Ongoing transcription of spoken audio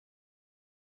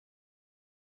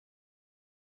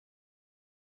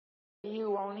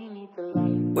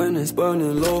When it's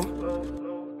burning low,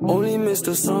 only miss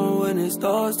the sun when it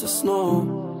starts to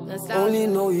snow. Only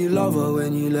know you love her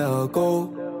when you let her go.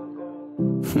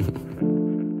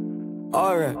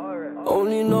 Alright,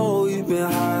 only know you've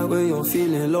been high when you're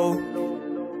feeling low.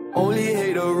 Only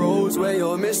hate the roads where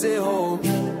you're missing home.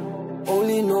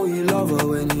 Only know you love her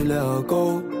when you let her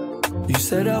go. You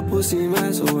said that pussy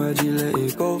man, so why'd you let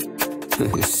it go?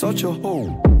 It's such a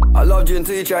hole. I loved you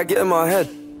until you tried to get in my head,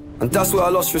 and that's where I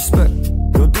lost respect.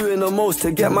 You're doing the most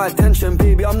to get my attention,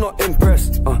 baby, I'm not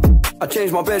impressed. I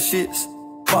changed my bed sheets,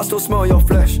 but I still smell your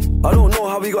flesh. I don't know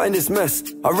how we got in this mess.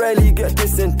 I rarely get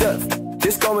this in depth.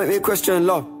 This can't make me question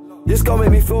love. This can't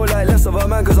make me feel like less of a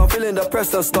man, cause I'm feeling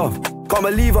depressed and stuff. Can't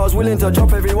believe I was willing to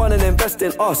drop everyone and invest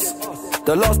in us.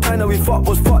 The last time that we fucked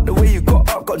was fucked. The way you got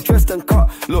up, got dressed and cut.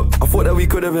 Look, I thought that we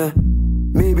could have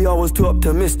been. Maybe I was too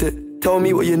optimistic. Tell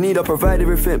me what you need, I provide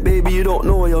everything. Baby, you don't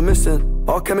know what you're missing.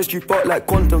 Our chemistry part like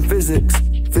quantum physics.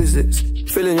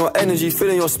 Feeling your energy,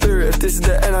 feeling your spirit. If this is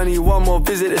the end, I need one more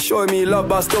visit. It's showing me love,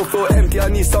 but I still feel empty. I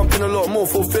need something a lot more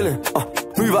fulfilling.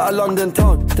 Move out of London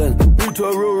town, then move to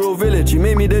a rural village. You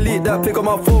made me delete that pic on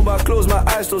my phone, but I close my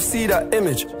eyes, still see that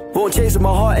image. Won't chase it,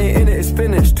 my heart ain't in it, it's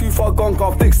finished. Too far gone,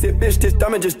 can't fix it, bitch, this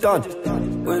damage is done.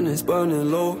 When it's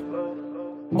burning low,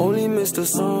 only miss the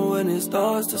sun when it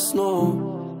starts to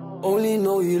snow. Only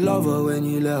know you love her when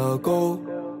you let her go.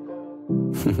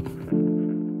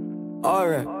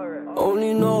 Alright,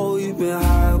 only know you've been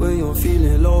high when you're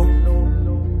feeling low.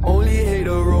 Only hate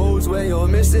the roads where you're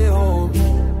missing home.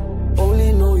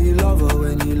 Only know you love her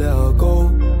when you let her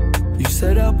go. You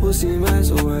said that pussy man,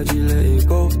 so why'd you let it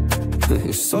go?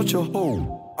 It's such a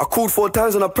hole. I called 4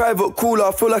 times on a private call,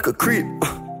 I feel like a creep.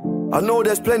 I know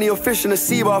there's plenty of fish in the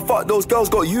sea, but I fuck those girls,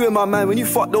 got you in my mind. When you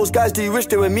fuck those guys, do you wish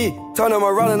they were me? Turn them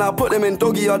around and I put them in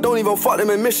doggy. I don't even fuck them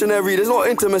in missionary. There's no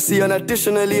intimacy, and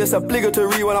additionally it's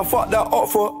obligatory when I fuck that up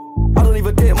for. I don't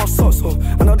even take my socks off,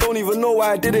 and I don't even know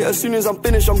why I did it. As soon as I'm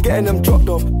finished, I'm getting them dropped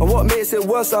off. And what makes it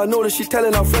worse, I know that she's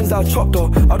telling her friends that I chopped her.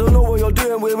 I don't know what you're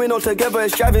doing, we're in all together.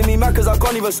 It's driving me mad cause I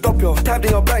can't even stop you. Tapped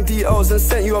in your bank details and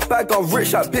sent you a bag. I'm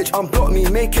rich, that bitch, unblock me.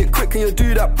 Make it quick, can you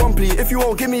do that promptly? If you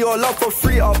won't give me your love for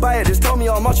free, I'll buy it. Just tell me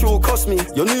how much it will cost me.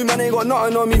 Your new man ain't got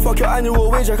nothing on me. Fuck your annual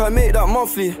wage, I can make that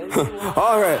monthly.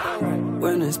 Alright.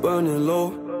 When it's burning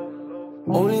low,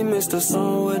 only miss the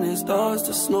sun when it starts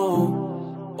to snow.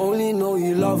 Only know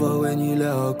you love her when you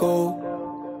let her go.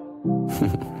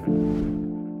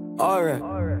 Alright,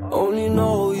 only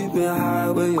know you've been high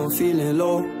when you're feeling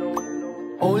low.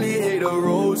 Only hate the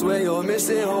roads where you're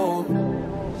missing home.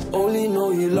 Only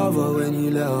know you love her when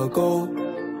you let her go.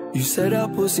 You said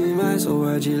that pussy man, so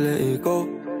why'd you let it go?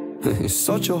 It's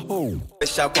such a hole.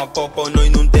 Chaque fois pour noi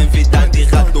não tem vida de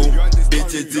rato.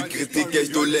 Bitch de critiques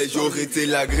do lejorite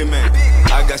lagrimen.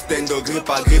 Agastendo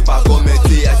gripa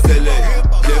cometi a sele.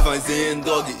 Levanzi em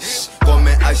drogues, come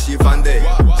a chivande.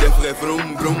 Jeffrey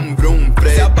brum brum brum,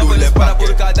 preto le para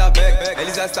por cada back.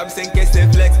 Eles já sabem sem que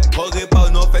ser flex. Rogue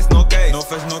pau, não fez no case. Não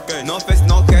fez no case. Não fez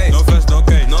no case. Não fez no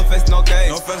case. Não fez no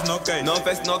case. Não fez no case. Não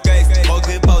fez no case.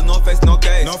 Rogue pau, não fez no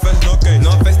case. Não fez no case.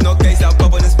 Não fez no case. A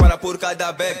papa nos para por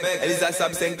cada back. Eles já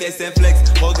sabem sem que ser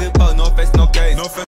flex. Rogue pau, não fez no case.